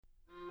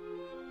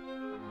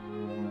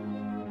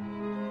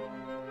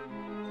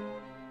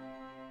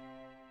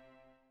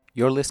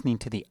You're listening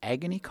to the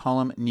Agony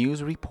Column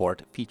News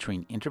Report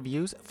featuring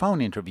interviews, phone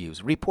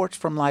interviews, reports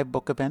from live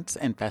book events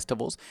and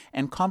festivals,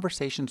 and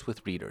conversations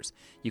with readers.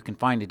 You can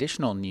find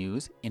additional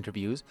news,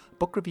 interviews,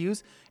 book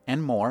reviews,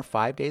 and more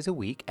 5 days a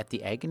week at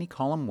the Agony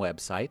Column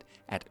website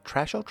at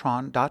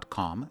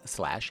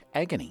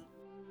trashotron.com/agony.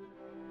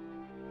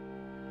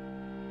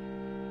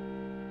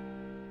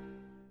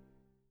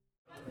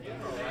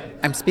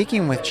 I'm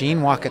speaking with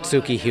Jean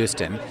Wakatsuki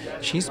Houston.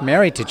 She's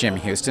married to Jim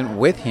Houston.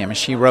 With him,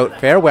 she wrote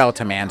Farewell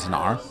to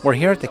Manzanar. We're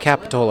here at the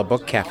Capitola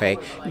Book Cafe.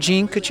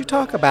 Jean, could you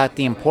talk about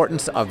the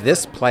importance of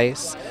this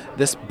place,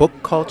 this book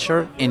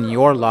culture, in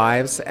your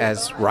lives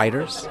as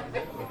writers?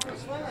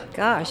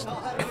 Gosh,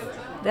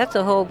 that's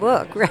a whole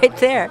book right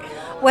there.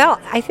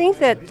 Well, I think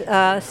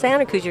that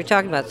Santa Cruz, you're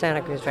talking about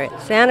Santa Cruz, right?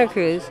 Santa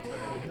Cruz,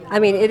 I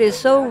mean, it is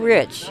so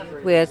rich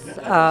with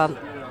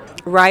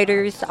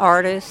writers,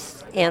 artists,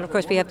 and of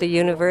course we have the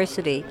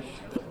university.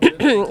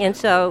 And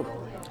so,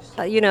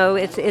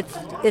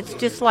 it's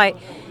just like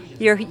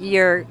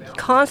you're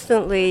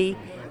constantly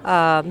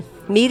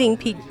meeting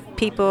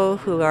people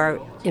who are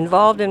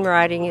involved in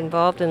writing,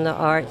 involved in the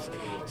arts.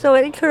 So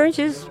it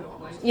encourages,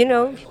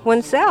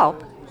 oneself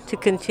to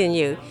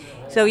continue.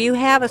 So you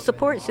have a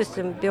support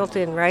system built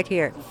in right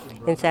here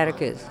in Santa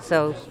Cruz.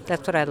 So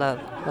that's what I love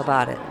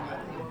about it.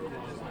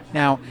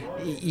 Now,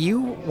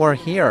 you were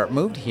here,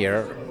 moved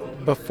here,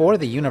 before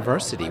the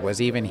university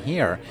was even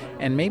here,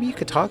 and maybe you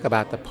could talk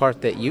about the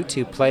part that you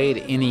two played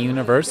in the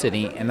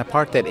university and the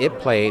part that it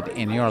played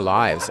in your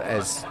lives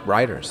as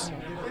writers.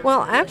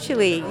 Well,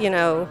 actually,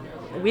 I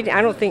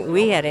don't think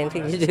we had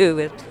anything to do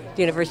with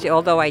the university,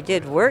 although I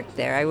did work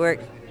there. I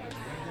worked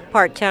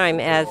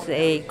part-time as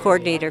a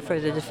coordinator for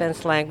the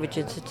Defense Language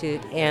Institute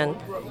and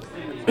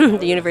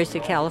the University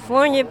of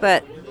California,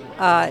 but,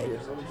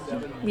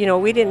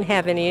 we didn't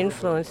have any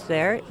influence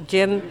there.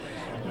 Jim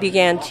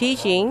began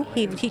teaching.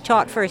 He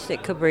taught first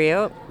at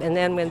Cabrillo, and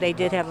then when they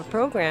did have a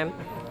program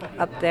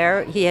up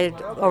there, he had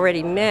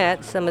already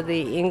met some of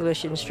the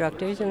English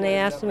instructors, and they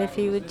asked him if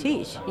he would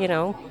teach,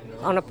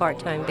 on a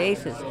part-time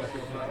basis.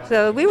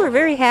 So we were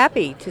very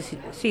happy to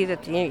see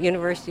that the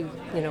university,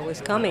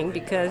 was coming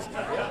because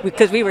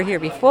we were here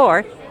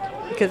before,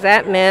 because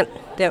that meant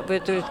that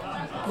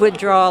would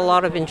draw a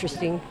lot of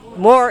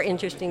more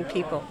interesting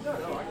people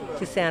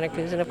to Santa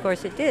Cruz, and of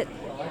course it did.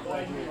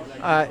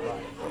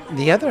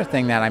 The other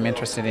thing that I'm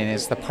interested in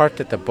is the part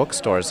that the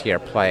bookstores here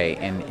play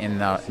in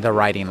the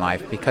writing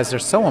life, because they're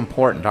so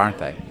important, aren't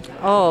they?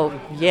 Oh,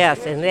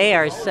 yes, and they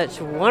are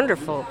such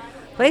wonderful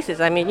places.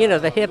 I mean,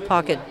 the Hip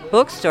Pocket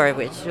Bookstore,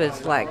 which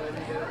was like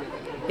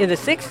in the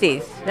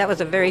 60s, that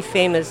was a very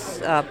famous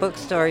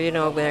bookstore,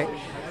 where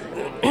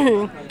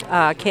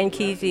Ken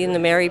Kesey and the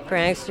Merry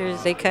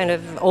Pranksters, they kind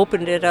of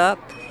opened it up,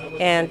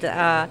 and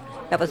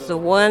that was the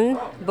one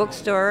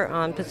bookstore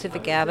on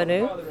Pacific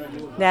Avenue.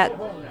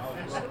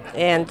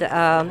 And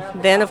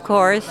then, of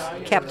course,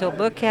 Capitola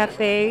Book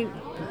Cafe,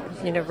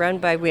 run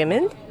by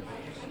women.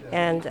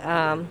 And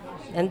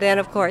then,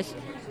 of course,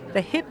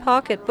 the Hip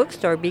Pocket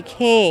Bookstore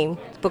became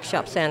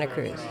Bookshop Santa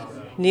Cruz.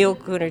 Neil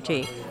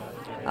Coonerty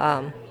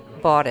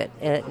bought it,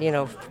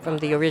 from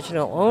the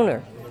original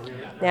owner.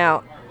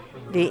 Now,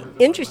 the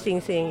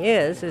interesting thing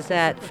is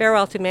that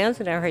Farewell to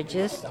Manzanar had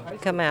just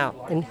come out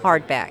in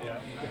hardback.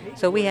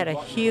 So we had a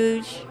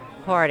huge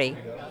party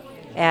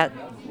at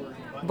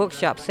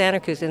Bookshop Santa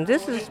Cruz, and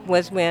this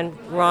was when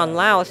Ron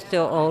Lau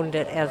still owned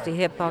it as the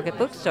Hip Pocket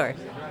Bookstore.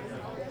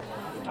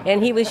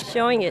 And he was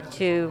showing it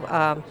to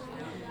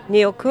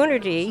Neil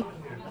Coonerty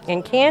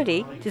and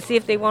Candy to see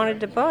if they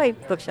wanted to buy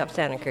Bookshop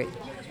Santa Cruz.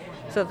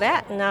 So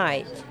that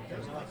night,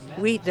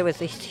 there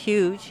was a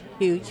huge,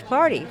 huge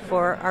party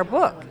for our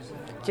book,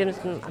 Jim's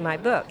and my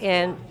book,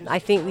 and I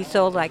think we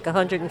sold like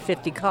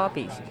 150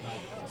 copies.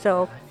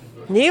 So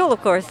Neil, of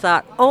course,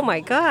 thought, oh my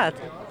God,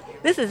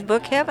 this is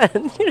book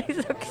heaven.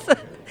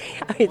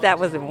 I mean, that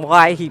wasn't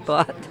why he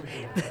bought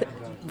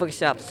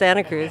Bookshop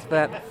Santa Cruz,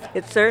 but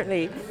it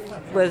certainly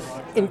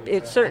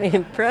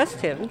impressed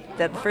him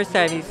that the first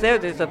time he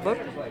said there's a book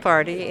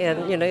party,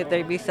 and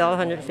we sell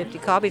 150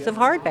 copies of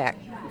hardback.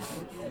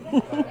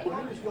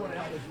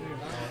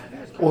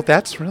 Well,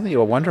 that's really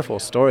a wonderful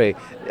story.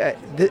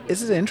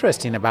 This is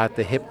interesting about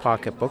the Hip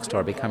Pocket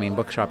Bookstore becoming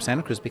Bookshop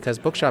Santa Cruz, because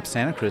Bookshop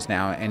Santa Cruz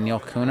now and Neil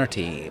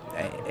Coonerty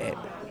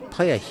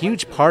play a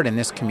huge part in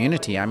this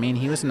community. I mean,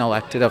 he was an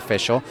elected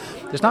official.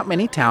 There's not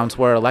many towns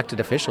where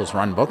elected officials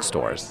run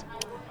bookstores.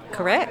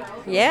 Correct.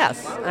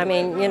 Yes. I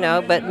mean,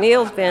 but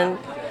Neil's been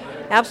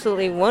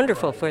absolutely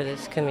wonderful for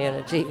this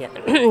community.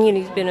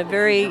 He's been a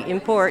very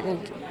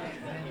important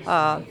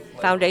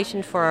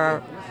foundation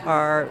for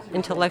our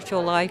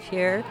intellectual life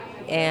here,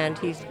 and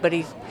he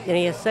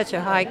has such a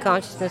high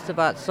consciousness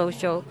about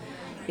social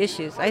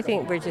issues. I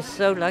think we're just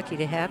so lucky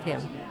to have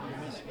him.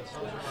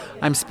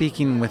 I'm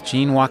speaking with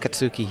Jean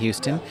Wakatsuki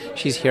Houston.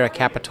 She's here at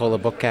Capitola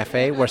Book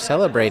Cafe. We're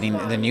celebrating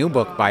the new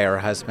book by her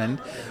husband,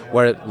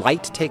 Where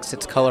Light Takes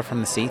Its Color from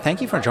the Sea.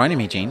 Thank you for joining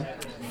me, Jean.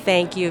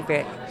 Thank you,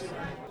 Rick.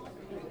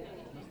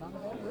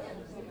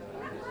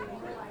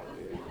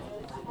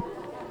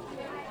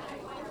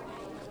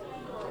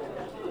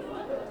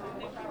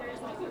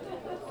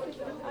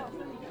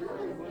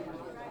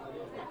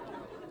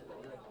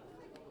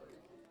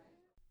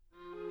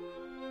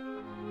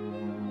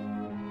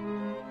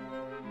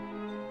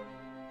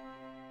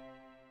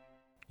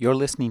 You're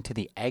listening to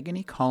the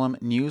Agony Column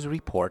News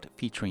Report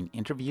featuring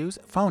interviews,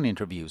 phone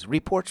interviews,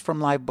 reports from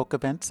live book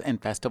events and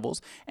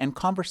festivals, and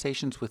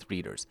conversations with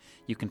readers.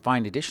 You can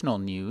find additional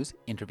news,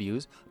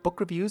 interviews, book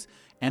reviews,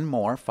 and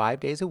more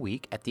 5 days a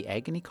week at the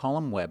Agony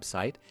Column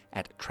website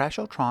at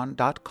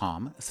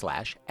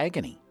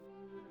trashotron.com/agony.